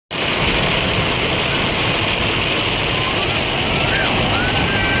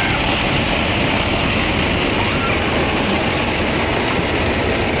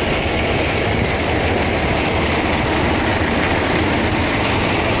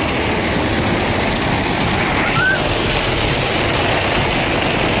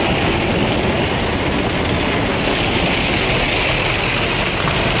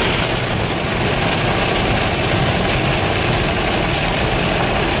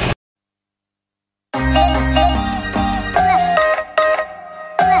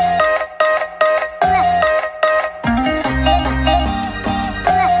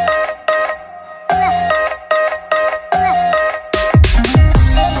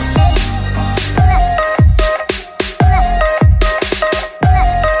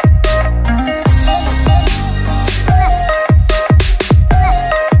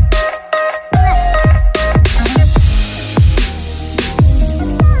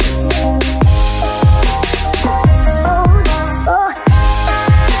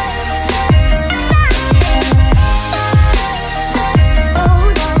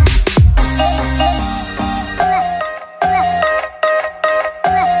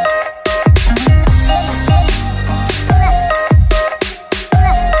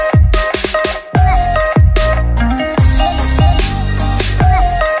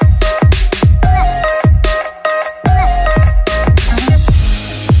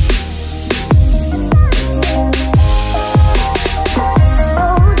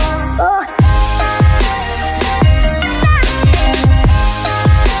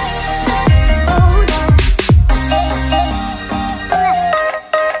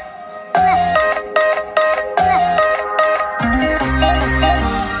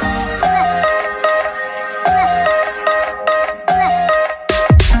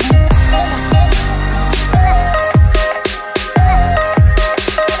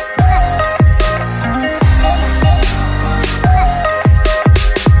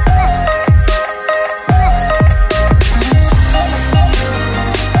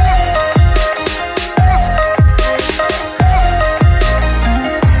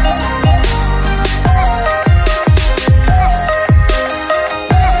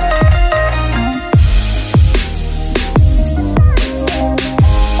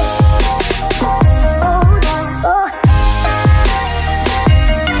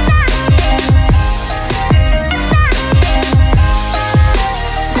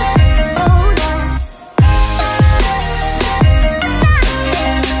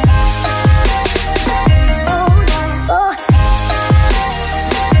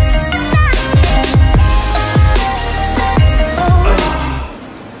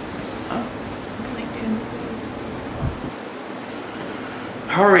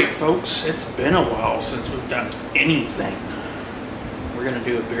Alright folks, it's been a while since we've done anything. We're going to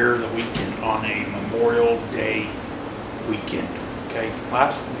do a beer of the weekend on a Memorial Day weekend. Okay,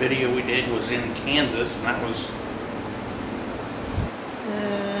 last video we did was in Kansas, and that was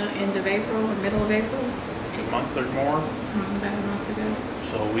end of April or middle of April. a month or more. About a month ago.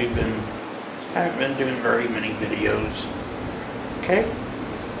 So haven't been doing very many videos. Okay,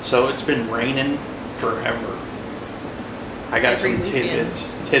 so it's been raining forever. I got some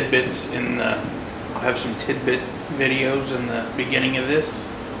tidbits in the, I'll have some tidbit videos in the beginning of this.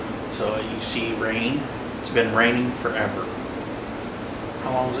 So you see rain. It's been raining forever.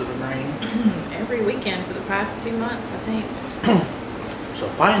 How long has it been raining? Every weekend for the past 2 months, I think. So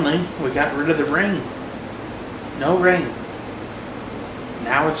finally, we got rid of the rain. No rain.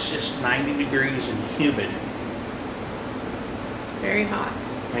 Now it's just 90 degrees and humid. Very hot.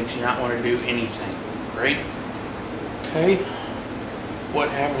 Makes you not want to do anything, right? Okay. What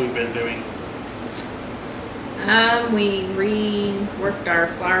have we been doing? We reworked our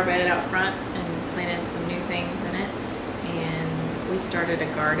flower bed out front and planted some new things in it. And we started a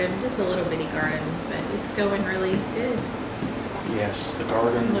garden, just a little bitty garden, but it's going really good. Yes, the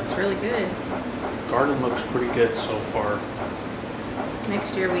garden looks really good. Garden looks pretty good so far.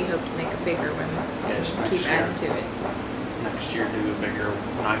 Next year we hope to make a bigger one. Yes, next keep year. adding to it. Next year do a bigger,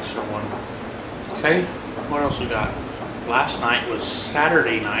 nicer one. Okay, what else we got? Last night was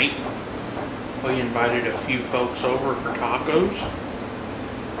Saturday night. We invited a few folks over for tacos.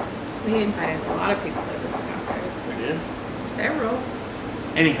 We invited a lot of people over for tacos. We did? Several.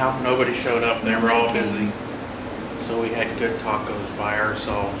 Anyhow, nobody showed up. They were all busy. So we had good tacos by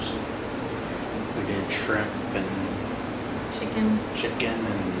ourselves. We did shrimp and chicken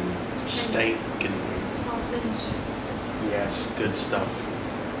and steak and sausage. Yes, good stuff.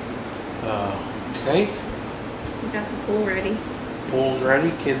 Okay. We got the pool ready. Pool's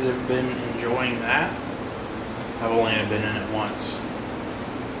ready. Kids have been enjoying that. I've only been in it once.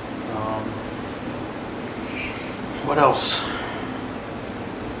 What else?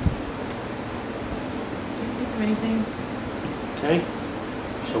 Can't think of anything. Okay.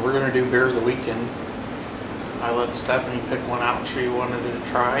 So we're going to do beer of the weekend. I let Stephanie pick one out she wanted to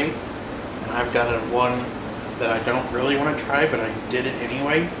try. And I've got one that I don't really want to try, but I did it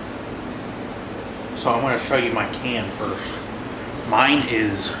anyway. So I'm going to show you my can first. Mine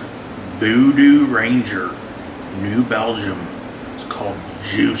is Voodoo Ranger, New Belgium. It's called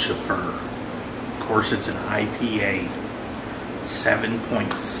Juicifer. Of course, it's an IPA.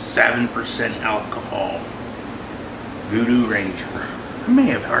 7.7% alcohol. Voodoo Ranger. I may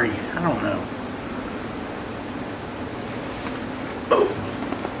have already, I don't know. Oh.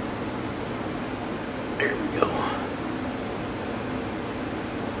 There we go.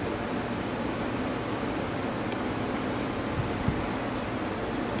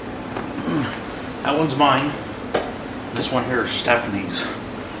 That one's mine. This one here is Stephanie's.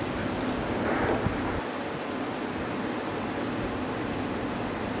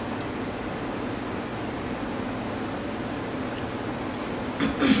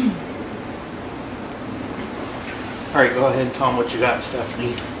 Alright, go ahead and tell them what you got,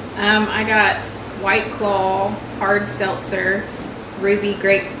 Stephanie. I got White Claw, hard seltzer, ruby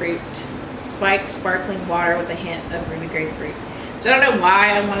grapefruit, spiked sparkling water with a hint of ruby grapefruit. So I don't know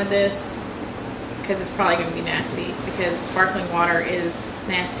why I wanted this, because it's probably going to be nasty, because sparkling water is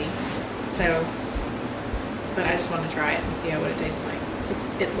nasty. So, but I just want to try it and see what it tastes like.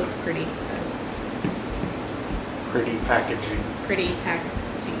 It looked pretty, so. Pretty packaging. Pretty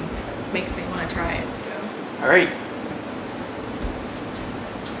packaging. Makes me want to try it, so. Alright.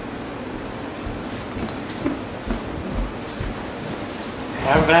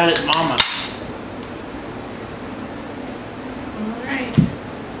 Have at it, mama. Alright.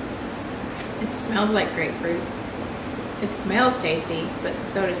 It smells like grapefruit. It smells tasty, but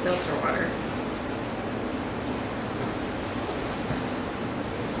so does seltzer water.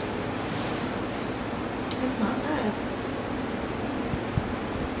 It's not bad.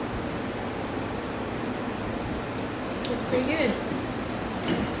 It's pretty good.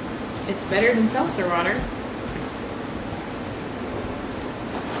 It's better than seltzer water.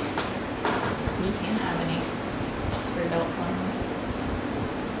 You can't have any. It's for adults only.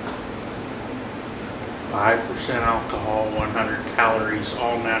 5% alcohol, 100 calories,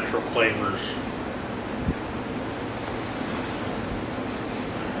 all natural flavors.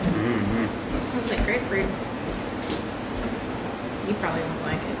 Smells like grapefruit. You probably won't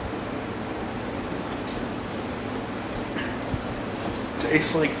like it.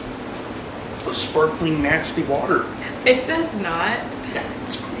 Tastes like a sparkling nasty water. It does not. Yeah,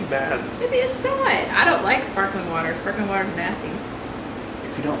 it's pretty bad. It is not. I don't like sparkling water. Sparkling water is nasty.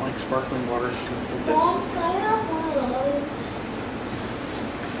 If you don't like sparkling water, don't get this. Mom, can I have one of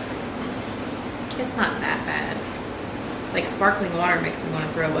those? It's not that bad. Like sparkling water makes me want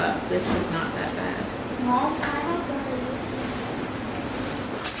to throw up. This is not that bad. Mom, can I have one of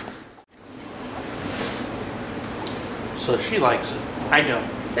those? So she likes it. I don't.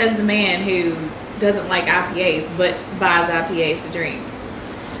 Says the man who doesn't like IPAs but buys IPAs to drink.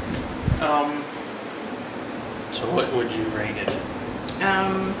 So what would you rate it?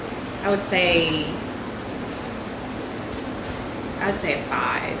 I would say a 5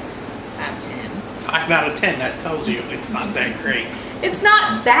 out of 10. 5 out of 10. That tells you it's not that great. It's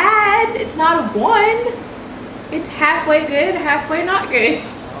not bad. It's not a 1. It's halfway good, halfway not good.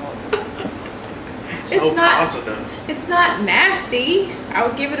 So It's not- positive. It's not nasty. I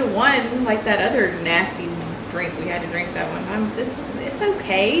would give it a 1, like that other nasty drink we had to drink that one time. It's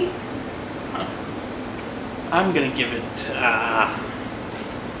okay. I'm gonna give it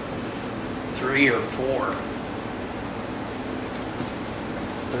 3 or 4.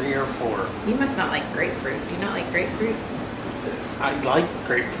 3 or 4. You must not like grapefruit. Do you not like grapefruit? I like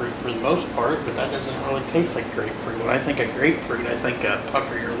grapefruit for the most part, but that doesn't really taste like grapefruit. When I think of grapefruit, I think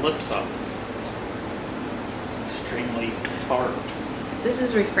pucker your lips up. Extremely tart. This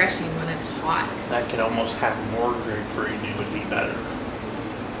is refreshing when it's hot. That could almost have more grapefruit and it would be better.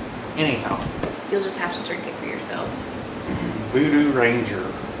 Anyhow, You'll just have to drink it for yourselves. Voodoo Ranger.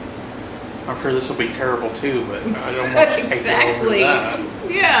 I'm sure this will be terrible too, but I don't want you to take it over Exactly. that.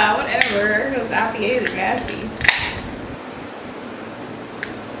 Yeah, whatever. Those IPAs are nasty.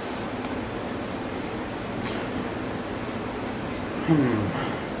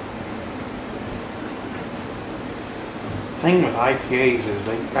 Thing with IPAs is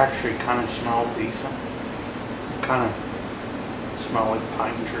they actually kind of smell decent. Kind of smell like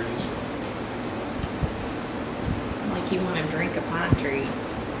pine trees. Like you want to drink a pine tree.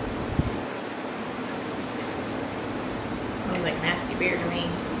 Smells like nasty beer to me.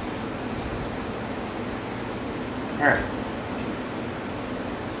 Alright.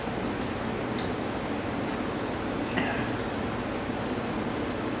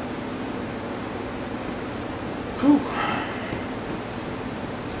 Whew.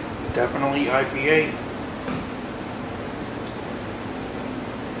 Definitely IPA.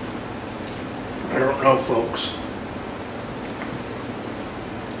 I don't know, folks.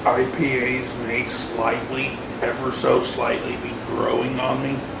 IPAs may slightly, ever so slightly, be growing on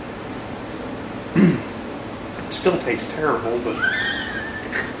me. It still tastes terrible, but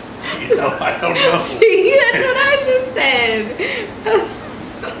you know, I don't know. See, that's what I just said.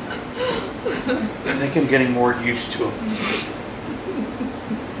 I think I'm getting more used to them.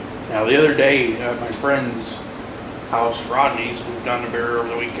 Now, the other day at my friend's house, Rodney's, we've done a beer over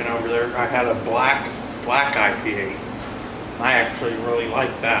the weekend over there. I had a black IPA. I actually really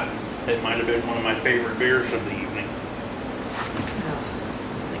liked that. It might have been one of my favorite beers of the evening. Oh,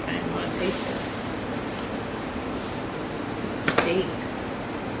 I think I even want to taste it. It stinks.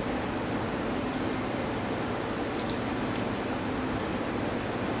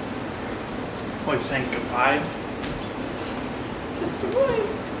 What do you think, a 5? Just a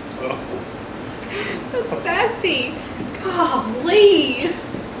 1. Oh. That's nasty. Golly.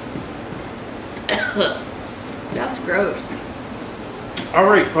 That's gross. All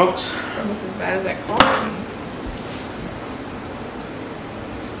right, folks. Almost as bad as that coffee.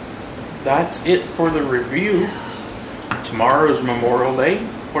 That's it for the review. Tomorrow's Memorial Day.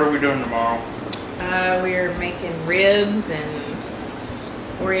 What are we doing tomorrow? We're making ribs and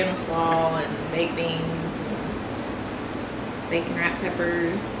Oriental slaw and baked beans and bacon wrapped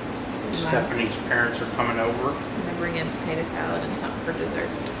peppers. Stephanie's parents are coming over, I'm gonna bring in potato salad and something for dessert.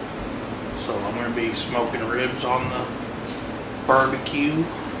 so I'm going to be smoking ribs on the barbecue. Me.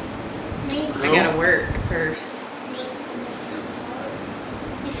 I gotta work first.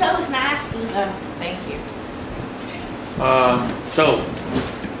 You said it was nasty. Oh, thank you. So,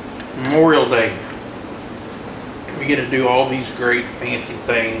 Memorial Day. We get to do all these great fancy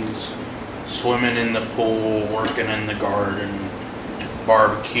things. Swimming in the pool, working in the garden,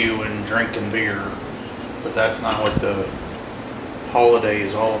 barbecuing, drinking beer. But that's not what the holiday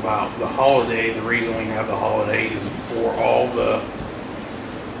is all about. The holiday, the reason we have the holiday is for all the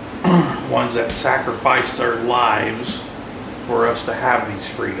ones that sacrificed their lives for us to have these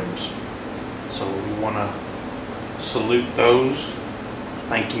freedoms. So we want to salute those.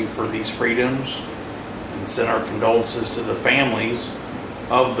 Thank you for these freedoms and send our condolences to the families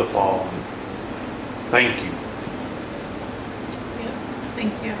of the fallen. Thank you. Yeah,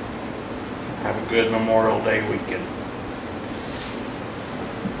 thank you. Have a good Memorial Day weekend.